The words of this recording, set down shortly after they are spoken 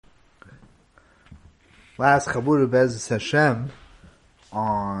Last Chabura Bez Hashem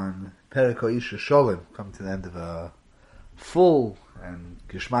on Perek Ha'isha Sholem, come to the end of a full and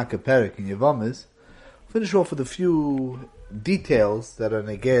Geshmaka Perek in Yevamis. Finish off with a few details that are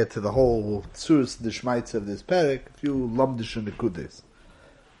negate to the whole Tzuras Deshmaitza of this Perek, a few Lamdish and Nekudes.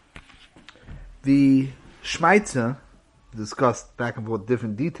 The Shmaitza discussed back and forth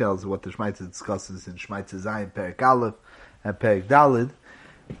different details of what the Shmaitza discusses in Shmaitza Zayin, Perek Aleph, and Perek Dalid.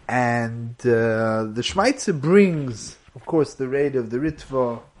 And the Shmaitza brings, of course, the raid of the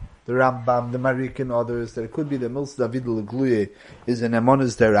Ritva, the Rambam, the Marik, and others, that it could be the Milsa David L'Gluye is an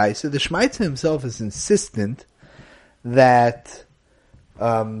Amonas Deraisa. The Shmaitza himself is insistent that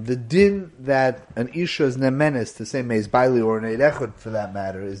the din that an Isha is Nemenes to say Meiz Bailey, or an Eid Echad for that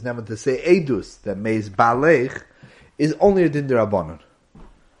matter, is never to say Eidus, that Meiz Balech, is only a din derabanan.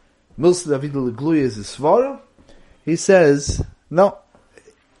 Milsa David L'Gluye is a Svara. He says, no.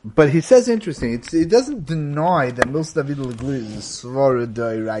 But he says interesting, he doesn't deny that Milsa David L'Gluye is a Svara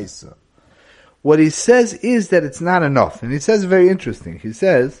D'Oraisa. What he says is that it's not enough. And he says very interesting. He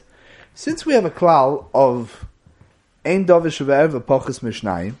says, since we have a klal of Ein Dover Shebe'erva Pochus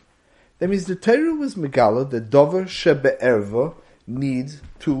Mishnayim, that means the Torah was Megala that Dover Shebe'erva needs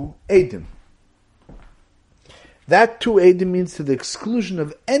two Eidim. That two Eidim means to the exclusion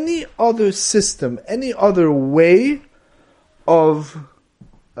of any other system, any other way of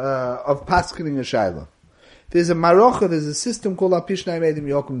paskening a shayla. There's a marocha, there's a system called Al Pishnayim Eidim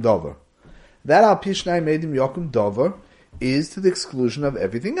Yokum Dover. That Al Pishnayim Eidim Yokum Dover is to the exclusion of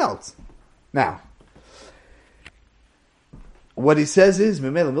everything else. Now, what he says is,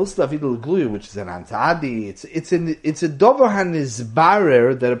 Memela Milsa David L'Gluye, which is an Antadi, it's a Dover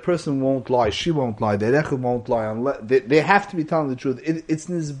HaNizbarer that a person won't lie, she won't lie, the Erechel won't lie, unless, they have to be telling the truth. It's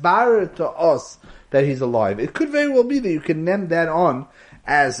Nizbarer to us that he's alive. It could very well be that you can name that on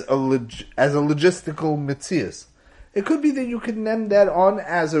as a logistical mitzias. It could be that you could name that on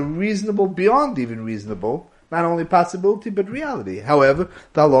as a reasonable, beyond even reasonable, not only possibility, but reality. However,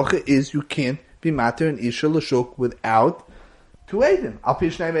 the halacha is you can't be mater and isha l'shuk without two eidim. Al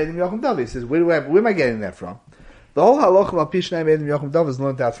pishnayim eidim yochum dav. He says, where am I getting that from? The whole halacha of al pishnayim eidim yochum dav is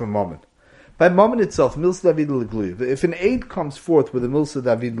learned out from Moment. By Moment itself, Milsa David L'Gluye. If an aid comes forth with a Milsa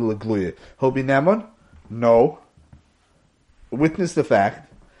David L'Gluye, he'll be Nemon? No. Witness the fact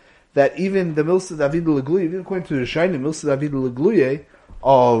that even the Milsa David L'Gluye, even according to the Shiny Milsa David L'Gluye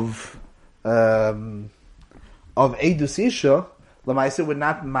of Eidus Isha, Lamaisa would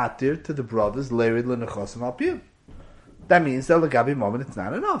not matter to the brothers Lerid L'Nechosim Alpiyim. That means that L'Gabi Moment it's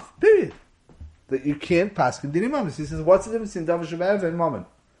not enough. Period. That you can't pass in Dini Moment. He says, what's the difference in Davar Shebe'ev and Moment?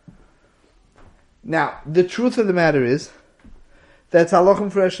 Now, the truth of the matter is that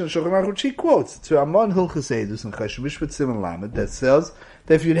Halachim Fresh and Shulchan Aruch, she quotes to Amon Hilchos Eidus and Chesed Mishpat Simon Lamed that says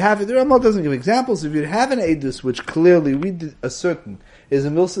that if you'd have it, the Ramah doesn't give examples, if you'd have an Eidus which clearly we ascertain is a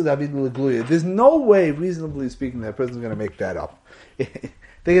Milsa David L'Gluye, there's no way, reasonably speaking, that a person's going to make that up. They're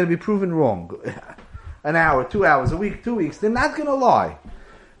going to be proven wrong. An hour, 2 hours, a week, 2 weeks, they're not going to lie.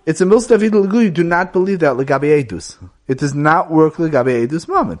 It's a Milsa David L'Gluye, do not believe that L'Gabi Eidus. It does not work L'Gabi Eidus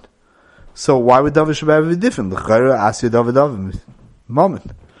Moment. So why would Davar Shebe'ev be different? L'Chayra Asya Davar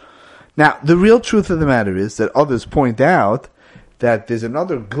Moment. Now, the real truth of the matter is that others point out that there's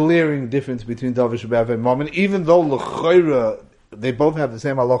another glaring difference between Davar Shebe'ev and Moment, even though L'Chayra, they both have the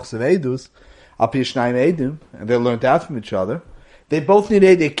same halachos of Eidus, Al Pi Shnayim Eidim, and they're learned out from each other. They both need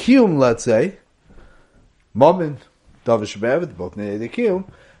Eidei Kiyum, let's say. Moment, Davar Shebe'ev, they both need Eidei Kiyum.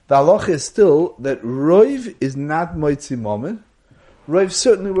 The halach is still that Roiv is not Moitzi Moment. Roiv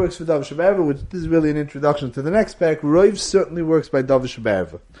certainly works for Davar Shebe'ev, which this is really an introduction to the next pack. Roiv certainly works by Davar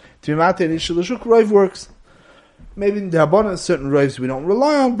Shebe'ev. To Mimate and Isha L'Shuk, Roiv works. Maybe in the Habana, certain Roivs we don't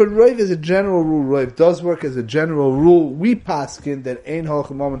rely on, but Roiv is a general rule. Roiv does work as a general rule. We paskin that Ein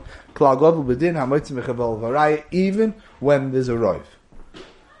Halachim Moment Klal Gadol B'Din HaMoitzi Mechavel Varaya, even when there's a Roiv.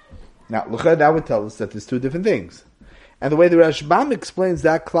 Now, L'chad, that would tell us that there's two different things. And the way the Rashbam explains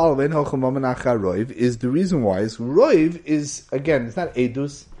that klal of Ein Halachim Moment Achar Roiv is the reason why is Roiv is, again, it's not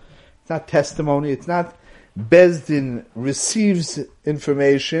Eidus, it's not testimony, it's not Bezdin receives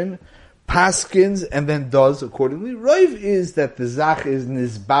information, paskins, and then does accordingly. Roiv is that the Zach is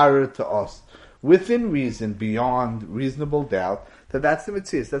Nizbarer to us, within reason, beyond reasonable doubt, that's the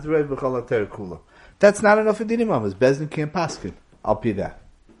Metzias, that's Roiv B'chol HaTorah Kula. That's not enough for Dinim Amos. Bezdin can't paskin. I'll pay that.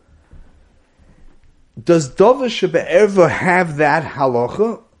 Does Davar Shebe'ev have that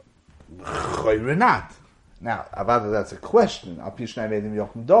halacha? Chayre not. Now, Avada, that's a question. Al Pi Shnayim Eidim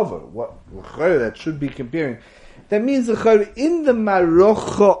Yochum Dover. What chayre that should be comparing? That means the chayre in the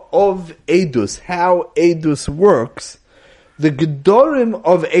marocha of Eidus, how Eidus works. the Gedorim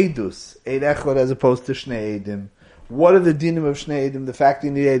of Eidus, Eid Echad as opposed to Shnei Eidim, what are the dinim of Shnei Eidim, the fact that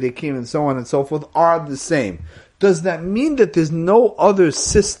you need Eid Ekim, and so on and so forth, are the same. Does that mean that there's no other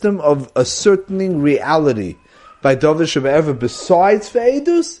system of ascertaining reality by Dover Shebe'ever besides for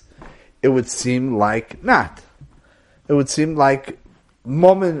Eidus? It would seem like not. It would seem like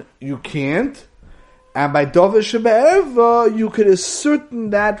Momen you can't, and by Dover Shebe'ever you could ascertain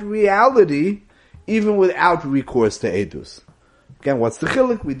that reality even without recourse to Eidus. Again, what's the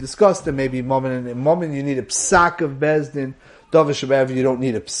chiluk? We discussed that maybe Momen you need a psak of Bezdin. Dover Shebe'ever you don't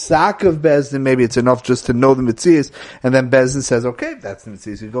need a psak of Bezdin. Maybe it's enough just to know the Metzias, and then Bezdin says, okay, if that's the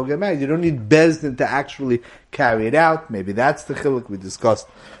Metzias, you go get married. You don't need Bezdin to actually carry it out. Maybe that's the chiluk. We discussed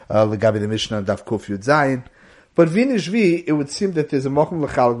Legabi the Mishnah and Daf Kuf Yud Zayin. But Vinishvi, it would seem that there's a mokum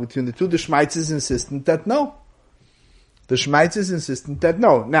l'chaluk between the two. The Shmaitz is insistent that no. The Shmaitz is insistent that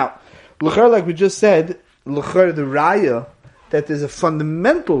no. Now, l'char, like we just said, l'char the raya, that there's a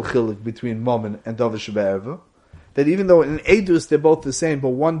fundamental chiluk between Momen and Dover Shebe'ever, that even though in Eidus they're both the same, but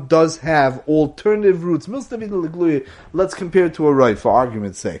one does have alternative roots. Let's compare it to a Roiv, for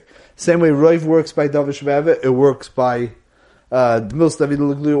argument's sake. Same way Roiv works by Dover Shebe'ever, it works by Mils David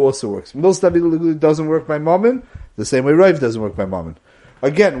L'Gluya also works. Mils David L'Gluya doesn't work by Momen, the same way Roiv doesn't work by Momen.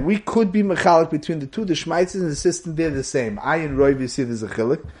 Again, we could be mechalik between the two. The Shmaitzes and the system, they're the same. I and Roiv, you see there's a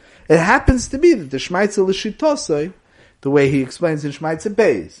chiluk. It happens to be that the Shmaitzah L'Shitosoi, the way he explains in Shmaitzah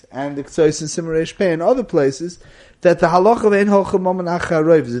Beis, and the Ktsois in Simaresh Pei and other places, that the halacha of Ein Hocha Momen Achar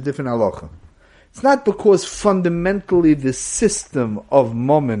Roiv is a different halacha. It's not because fundamentally the system of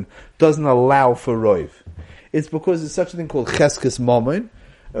Momen doesn't allow for Roiv. It's because there's such a thing called Cheskes Momen.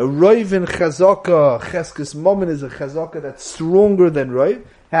 Roiv and Chazaka, Cheskes Momen is a Chazaka that's stronger than Roiv.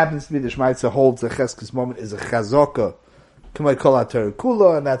 Happens to be the Shmaitzah holds that Cheskes Momen is a Chazaka, K'may Kol HaTorah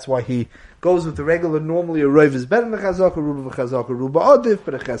Kula, and that's why he goes with the regular. Normally a Roiv is better than a Chazaka, Ruba v'Chazaka, Ruba Odif,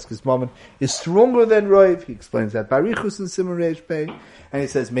 but a Cheskes Momen is stronger than Roiv. He explains that by Richus and Simaresh Pei, and he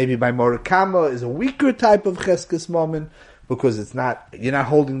says maybe by Morakama is a weaker type of Cheskes Momen, because it's not, you're not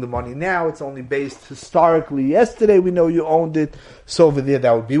holding the money now, it's only based historically. Yesterday we know you owned it, so over there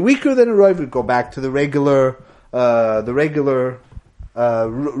that would be weaker than a Roiv. We'd go back to the regular Ruba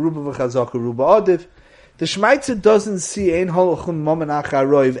v'Chazaka, Ruba Odif. The Shmaitzah doesn't see Ein Holachun Momen Achar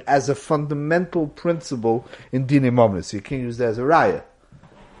Roiv as a fundamental principle in Dinei Momen, so you can't use that as a raya.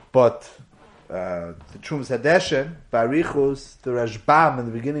 But the Trumas Hadeshen, Barichus, the Rashbam, in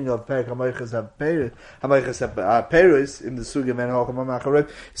the beginning of Perek Hamoiches HaPeros, in the Sugya Ein Holachun Momen Achar Roiv,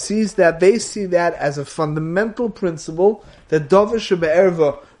 sees that they see that as a fundamental principle that Dover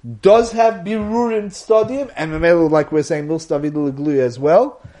Shebe'erva does have Birurim Stadium, and Memelo, like we're saying, Mils David L'Gluya as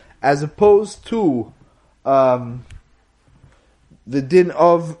well, as opposed to the din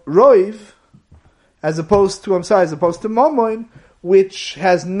of Roiv, as opposed to Momoin, which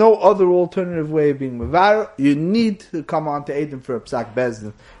has no other alternative way of being Mavar. You need to come on to Eidim for a Psak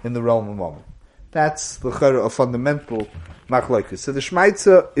Bezdin in the realm of Momoin. That's a fundamental machlokes. So the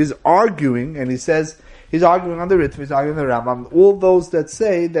Shmaitzah is arguing, and he says, he's arguing on the Ritva, he's arguing on the Rambam, all those that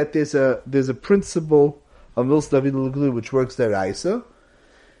say that there's a principle of Mils David L'Gluya which works there, Isa.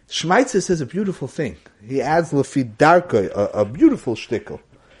 Shmaitzah says a beautiful thing. He adds Lefi Darkoi, a beautiful shtickle.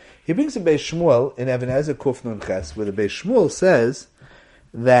 He brings a Beis Shmuel in Even Ezer Kuf Nun Ches, where the Beis Shmuel says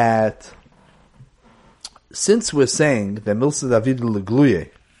that since we're saying that Milsa David L'Gluya,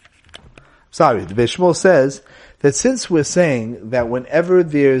 the Beis Shmuel says that since we're saying that whenever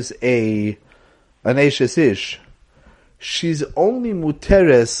there's an Eishes Ish, she's only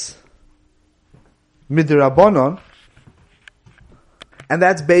muteres midrabanon, and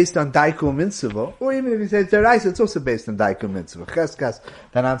that's based on Daiku Mitzvah, or even if you say Terais, it's also based on Daiku Mitzvah. Cheskas,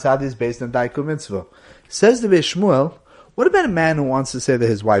 Tanan Tzadi is based on Daiku Mitzvah. Says the Beis Shmuel, what about a man who wants to say that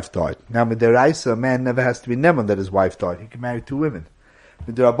his wife died? Now, Midiraisa, a man never has to be Neman that his wife died. He can marry two women.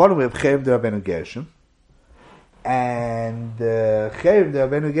 Midirabonu, we have Cherev de Rabbeinu Gershom, and Cherev de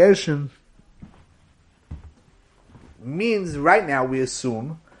Rabbeinu Gershom means right now we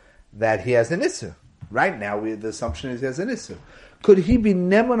assume that he has an Issur. Right now, the assumption is he has an Issur. Could he be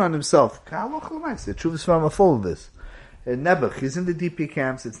Neman on himself? The Chuvas Farm are full of this. Nebuch, he's in the DP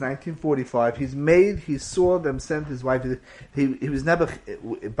camps, it's 1945, he saw them send his wife, he was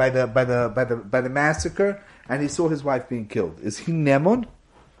Nebuch by the massacre, and he saw his wife being killed. Is he Neman?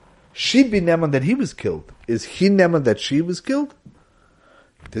 She'd be Neman that he was killed. Is he Neman that she was killed?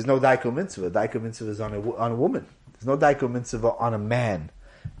 There's no Daiko Mitzvah. Daiko Mitzvah is on a woman. There's no Daiko Mitzvah on a man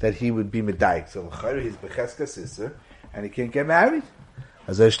that he would be Medaik. So he's Becheskas Isser, and he can't get married.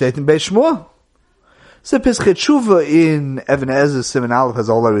 As I state in Beis Shmuel. So Pischei Tshuva in Even Ezer Siman Aleph has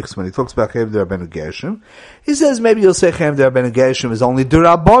all that when he talks about Chayav D'Rabbeinu Gershom. He says maybe you'll say Chayav D'Rabbeinu Gershom is only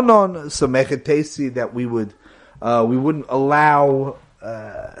D'Rabbanon, so Mechet Tesi that we wouldn't allow,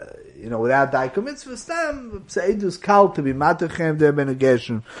 without Daika Mitzvah, Stam, Seidus Kal to be Mater Chayav D'Rabbeinu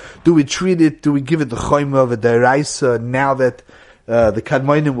Gershom. Do we give it the Choyma of a Deraisa now that the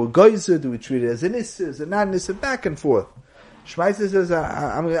Kadmonim were Geyser? Do we treat it as an Isser, as a non-Isser, back and forth? Shmaitzer says,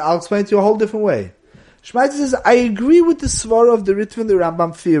 I'll explain to you a whole different way. Shmaitzer says, I agree with the svara of the Ritva and the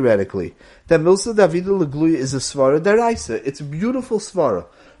Rambam theoretically, that Milsa Davida Legluya is a svara deraisa. It's a beautiful svara.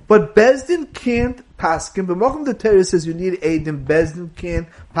 But Bezdin can't paskin, but Mocham the Torah says you need Eidim, Bezdin can't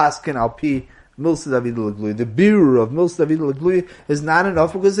paskin alpi Milsa Davida Legluya. The birur of Milsa Davida Legluya is not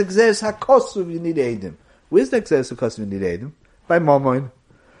enough because Exeris HaKosuv you need Eidim. Where's the Exeris HaKosuv you need Eidim? By Momoin.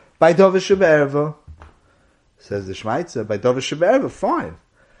 By Dovish Be'erva. Says the Shmaitzer, by Dovish Be'erva, fine.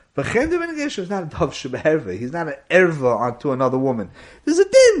 But Chayav D'Rabbeinu Gershom is not a Dovish Be'erva. He's not an erva onto another woman. There's a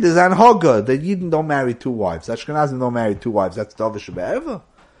din, there's an Haga, that Yidden don't marry two wives. Ashkenazim don't marry two wives. That's Dovish Be'erva.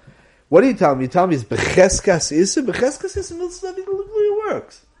 What do you tell me? You tell me it's Becheskas Isser? Becheskas Isser Milsa Davida Legluya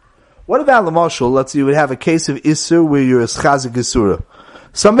works. What about Lamashal? Let's say you would have a case of Isser where you're a Schazik Isura.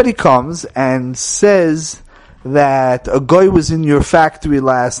 Somebody comes and says that a guy was in your factory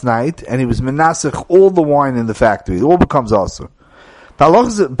last night and he was menasech all the wine in the factory. It all becomes also.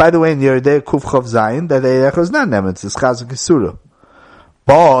 By the way, in Yeridei Kuf Chav Zayin, that Eirech is not nemetz, it's Chazik Yisura.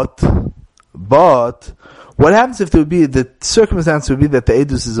 But, what happens if there would be, the circumstance would be that the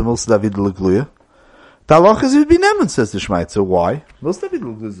Edus is a Milsa Davida Legluya? The halach is it would be nemetz, says the Shmaitzer. Why? Milsa Davida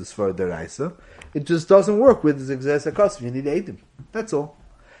Legluya is this for deraisa. It just doesn't work with this Exeris HaKosuv. You need Eidim. That's all.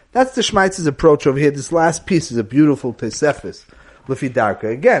 That's the Shmaitz's approach over here. This last piece is a beautiful Tosefos, Lefi Darka.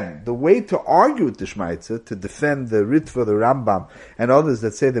 Again, the way to argue with the Shmaitzer, to defend the Ritva, the Rambam, and others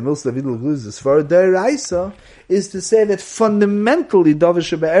that say the Milsa Davida Legluya is for deraisa, is to say that fundamentally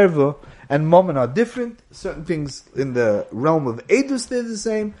Dovish Be'erva and Momen are different. Certain things in the realm of Edus they're the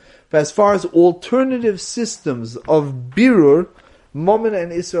same, but as far as alternative systems of birur, Momen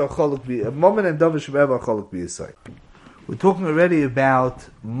and Isser are cholok bi, Momen and Dovish Be'erva are cholok b'Yisai. We're talking already about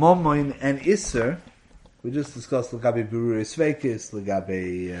Momen and Isser. We just discussed L'gabe Birur Sveikis,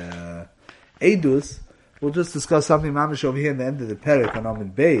 L'gabe Edus. We'll just discuss something mamish over here in the end of the Perek on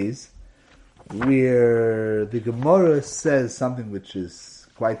Amid Beis, where the Gemara says something which is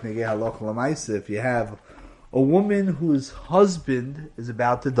quite negei halacha l'maisa. If you have a woman whose husband is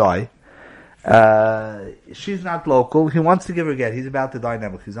about to die, she's not local, he wants to give her a get, he's about to die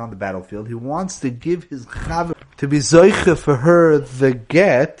now, he's on the battlefield, he wants to give his chaver to be zoiche for her the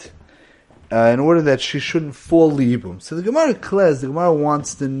get, in order that she shouldn't fall libum. So the Gemara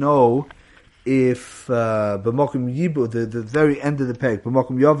wants to know if b'mokum yibu, the very end of the peg,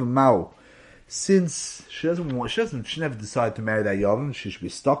 b'mokum yavim mao, since she never decided to marry that yavim, she should be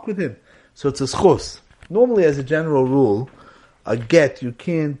stuck with him. So it's a schus. Normally, as a general rule, a get you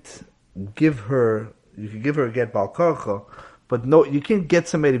can't give her. You can give her a get bal karcha, but no, you can't get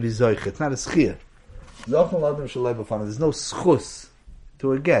somebody to be zoich. It's not a schia. There's no schus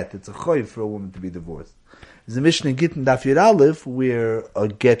to a get. It's a choiv for a woman to be divorced. There's a Mishnah in Gittin Daf Yud Aleph where a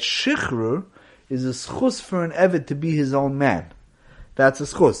get shichrur is a schus for an eved to be his own man. That's a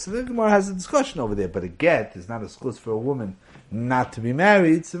schus. So the Gemara has a discussion over there, but a get is not a schus for a woman not to be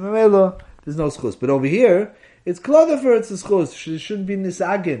married. So there's no schus. But over here, it's klada for it's a schus. She shouldn't be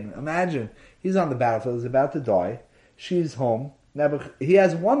nisagin. Imagine he's on the battlefield, he's about to die. She's home. He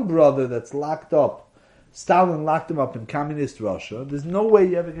has one brother that's locked up. Stalin locked him up in communist Russia. There's no way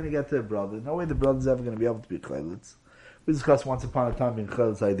you're ever going to get to the brother. No way the brother's ever going to be able to be chaylitz. We discussed once upon a time being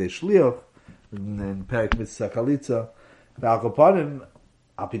chaylitz ayidei shliach in Perek Mitzvah Chalitza. V'alkopanim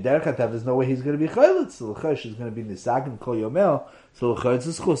apiderchat there's no way he's going to be chaylitz. So l'chesh is going to be nisagin kol yomel. So l'chesh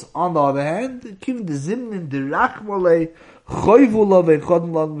is chus. On the other hand, kim de zimnin derachmolei choyvu lo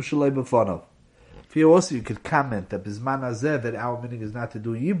ve'chodin lo m'shalei b'fanav. Here also you could comment that bizman hazeh that our meaning is not to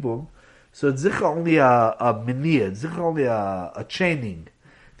do yibum. So it's only a miniyah, it's only a chaining.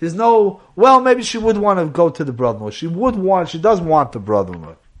 There's no, well, maybe she would want to go to the brother-in-law. She does want the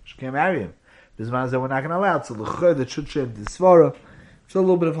brother-in-law. She can't marry him. This man said we're not going to allow it. So the should change the svara. It's a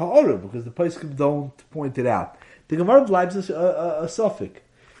little bit of ha'orah because the poskim don't point it out. The Gemara lives a suffix.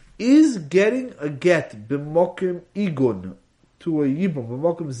 Is getting a get b'mokim igun to a yibum,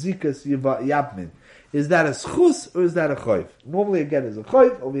 b'mokim zikas yabmin, is that a schus or is that a choiv? Normally, again, is a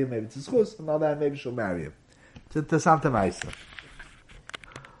choiv. Over here, maybe it's a schus. And now that maybe she'll marry him. To Santa Maisa.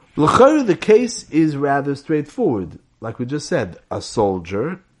 L'chayr, the case is rather straightforward. Like we just said, a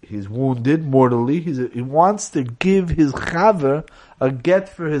soldier, he's wounded mortally. He wants to give his chaver a get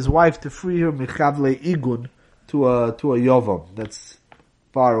for his wife to free her michavle igun to a yovam that's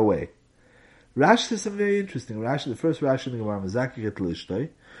far away. Rashi says something very interesting. Rashi, the first Rashi in the Gemara, Mezaki get l'ishtoi,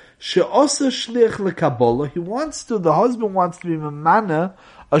 she'osa shliach lekabbalah. The husband wants to be mamana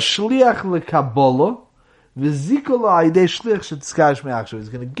a shliach lekabbalah. V'zikola aidei shliach shetzkash me'achshav. He's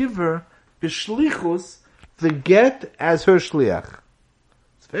going to give her b'shlichus the get as her shliach.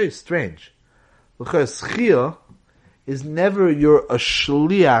 It's very strange. Because schia is never you're a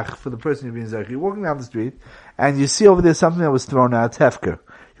shliach for the person you're being zayich. You're walking down the street and you see over there something that was thrown out. It's hefker.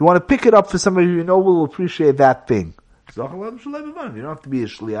 You want to pick it up for somebody who you know will appreciate that thing. You don't have to be a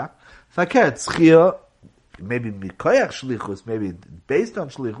shliach. Faket schia, maybe mikoyach shlichus, maybe based on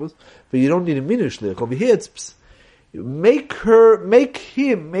shlichus, but you don't need a minu shliach. Over here, it's make your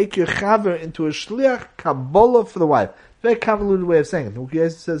chaver into a shliach kabbalah for the wife. Very convoluted way of saying it.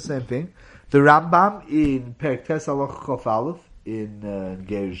 Mukhies says the same thing. The Rambam in Perek Tes Halach Chof Aleph in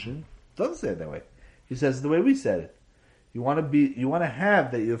Gerushin doesn't say it that way. He says it the way we said it. You want to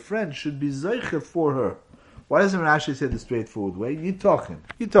have that your friend should be zeicher for her. Why doesn't Rashi say the straightforward way? You talking.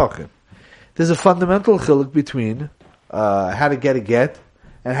 There's a fundamental chiluk between how to get a get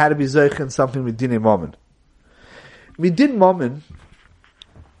and how to be zeicher in something midin moment. Midin moment,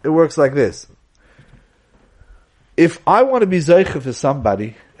 it works like this. If I want to be zeicher for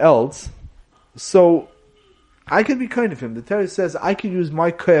somebody else, so I can be kind of him. The Torah says I can use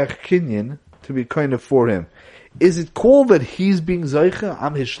my koyach kinyan to be kind of for him. Is it called that he's being zeicha?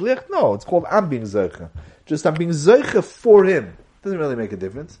 I'm his shlich? No, it's called I'm being zeicha. Just I'm being zeicha for him. Doesn't really make a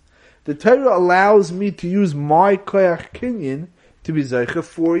difference. The Torah allows me to use my koyach kinyan to be zeicha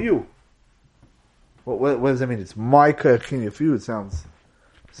for you. What does that mean? It's my koyach kinyan for you. It sounds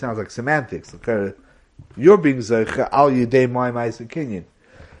like semantics. You're being zeicha al yidei my ma'aser kinyan.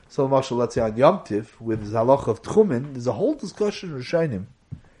 So, Marshal, let's say on Yom Tiv, with the halach of Tchumen, there's a whole discussion in Rishonim,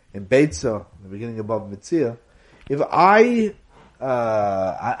 in Beitza, in the beginning above Mitzia. If I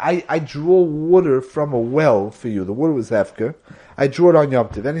draw water from a well for you, the water was hefker, I draw it on Yom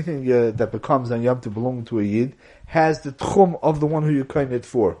Tiv. Anything that becomes on Yom Tiv belonging to a Yid has the Tchum of the one who you're kind it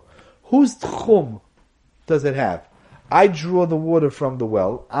for. Whose Tchum does it have? I draw the water from the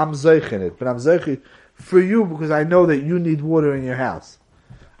well, I'm zeich in it, but I'm zeich for you because I know that you need water in your house.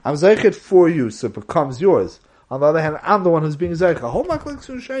 I'm zeichet for you, so it becomes yours. On the other hand, I'm the one who's being zeichet. Whole maklek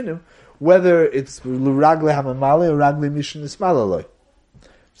shaynim, whether it's l'ragle hamamale or ragle mishin ismalaloi.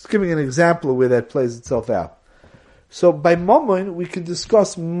 Just giving an example of where that plays itself out. So by moment, we can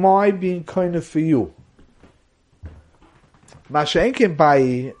discuss my being kind of for you. Masha'enkin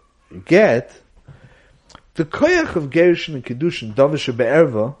by get, the koyach of gerushin and kedushin, davish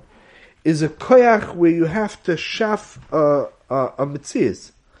be'erva, is a koyach where you have to shaf a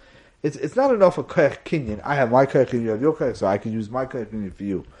mitzias. It's not enough a koyach kinyan. I have my koyach kinyan, you have your koyach, so I can use my koyach kinyan for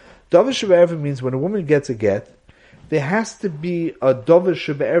you. Dover shebe'erva means when a woman gets a get, there has to be a dover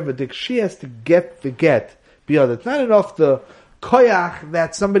shebe'erva, she has to get the get beyond. It's not enough the koyach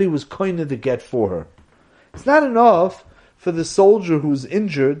that somebody was koying the get for her. It's not enough for the soldier who's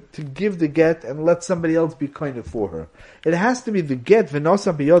injured to give the get and let somebody else be koying for her. It has to be the get,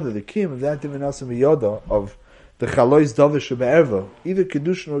 v'nosam biyoda, the kim of that v'nosam biyoda of the chalois davish be'erva, either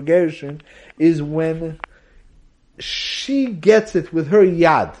kedushin or gerushin, is when she gets it with her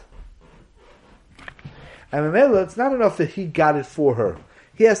yad. And Mamela, it's not enough that he got it for her.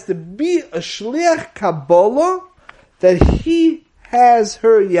 He has to be a shliach kabbalah that he has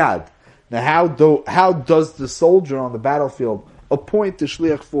her yad. Now, how does the soldier on the battlefield appoint the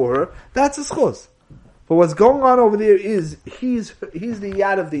shliach for her? That's a schos. But what's going on over there is he's the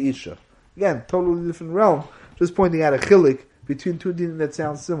yad of the isha. Again, totally different realm. Just pointing out a chilik between two dinim that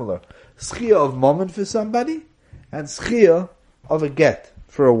sounds similar. Schia of moment for somebody, and schia of a get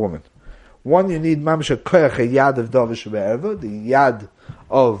for a woman. One you need mamish koyach a yad of davish be'erva, the yad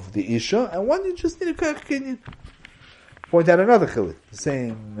of the isha, and one you just need a koyach kinyan. Point out another chilik. The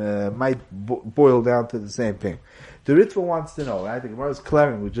same might boil down to the same thing. The Ritva wants to know, right? The Gemara is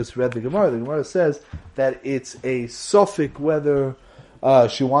clearing. We just read the Gemara. The Gemara says that it's a suffix whether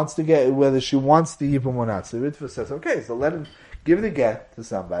she wants the yibum or not. So the Ritva says, okay, so let him give the get to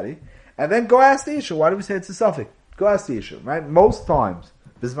somebody, and then go ask the Isha. Why do we say it's a suffix? Go ask the Isha, right? Most times,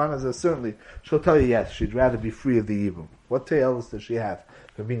 Bisman certainly, she'll tell you yes, she'd rather be free of the yibum. What tails does she have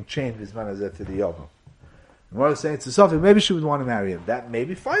for being chained Bisman to the yibum? The Gemara is saying it's a suffix. Maybe she would want to marry him. That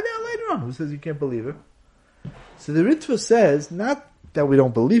maybe find out later on. Who says you can't believe her? So the Ritva says, not that we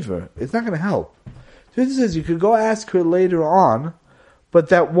don't believe her, it's not going to help. The Ritva says you could go ask her later on, but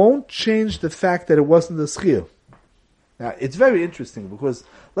that won't change the fact that it wasn't the schil. Now, it's very interesting because,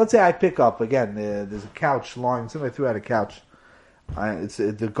 let's say I pick up, again, there's a couch lying, somebody threw out a couch.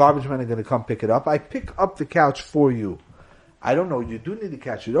 The garbage men are going to come pick it up. I pick up the couch for you. I don't know. You do need the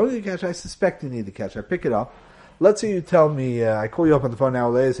couch. You don't need the couch. I suspect you need the couch. I pick it up. Let's say you tell me, I call you up on the phone an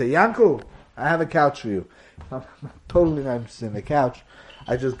hour later and say, Yankel, I have a couch for you. I'm totally not interested in the couch.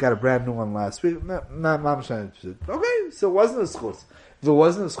 I just got a brand new one last week. Not interested. Okay, so it wasn't a schus. If it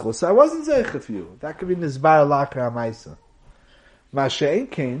wasn't a schus, I wasn't zeicha for you. That could be nizbar lakra amaisa. Mashe'en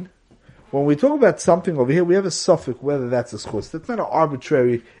kain. When we talk about something over here, we have a suffix whether that's a schus. That's not an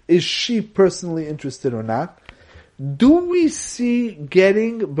arbitrary, is she personally interested or not? Do we see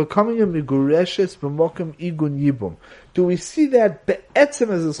becoming a migureshes b'mokem igun yibum? Do we see that be'etzem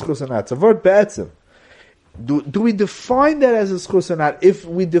as a schus or not? It's a word be'etzem. Do we define that as a schus or not? If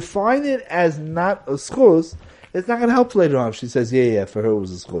we define it as not a schus, it's not going to help later on if she says, yeah, for her it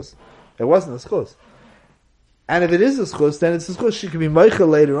was a schus. It wasn't a schus. And if it is a schus, then it's a schus. She can be meichel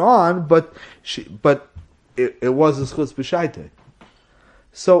later on, but it was a schus b'shaite.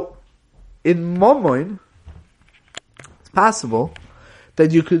 So, in Momoin, it's possible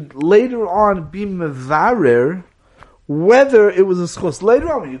that you could later on be mevarer whether it was a schus.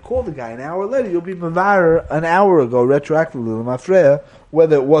 Later on, when you call the guy an hour later, you'll be mevarer an hour ago, retroactively, l'mafreya,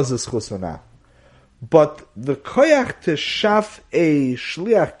 whether it was a schus or not. But the koyach to shaf a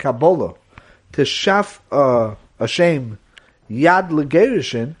shliach kabbalah, to shaf a shame yad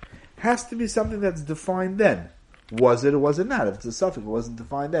legerishin, has to be something that's defined then. Was it or was it not? If it's a suffix, it wasn't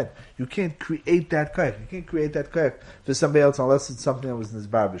defined then. You can't create that koyach. You can't create that koyach for somebody else unless it's something that was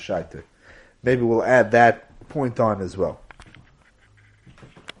nizbar b'shaitek. Maybe we'll add that point on as well.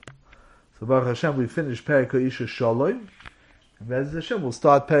 So Baruch Hashem, we finished Perek Isha Shaloi. And Be'ez Hashem, we'll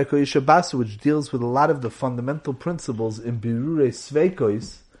start Perek Isha Basu, which deals with a lot of the fundamental principles in Birurei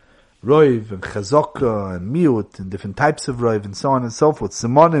Sveikois, Roiv and Chazokah and Miut and different types of Roiv and so on and so forth.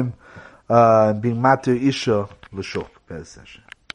 Simonim, and being Mater Isha L'Shok. Be'ez Hashem.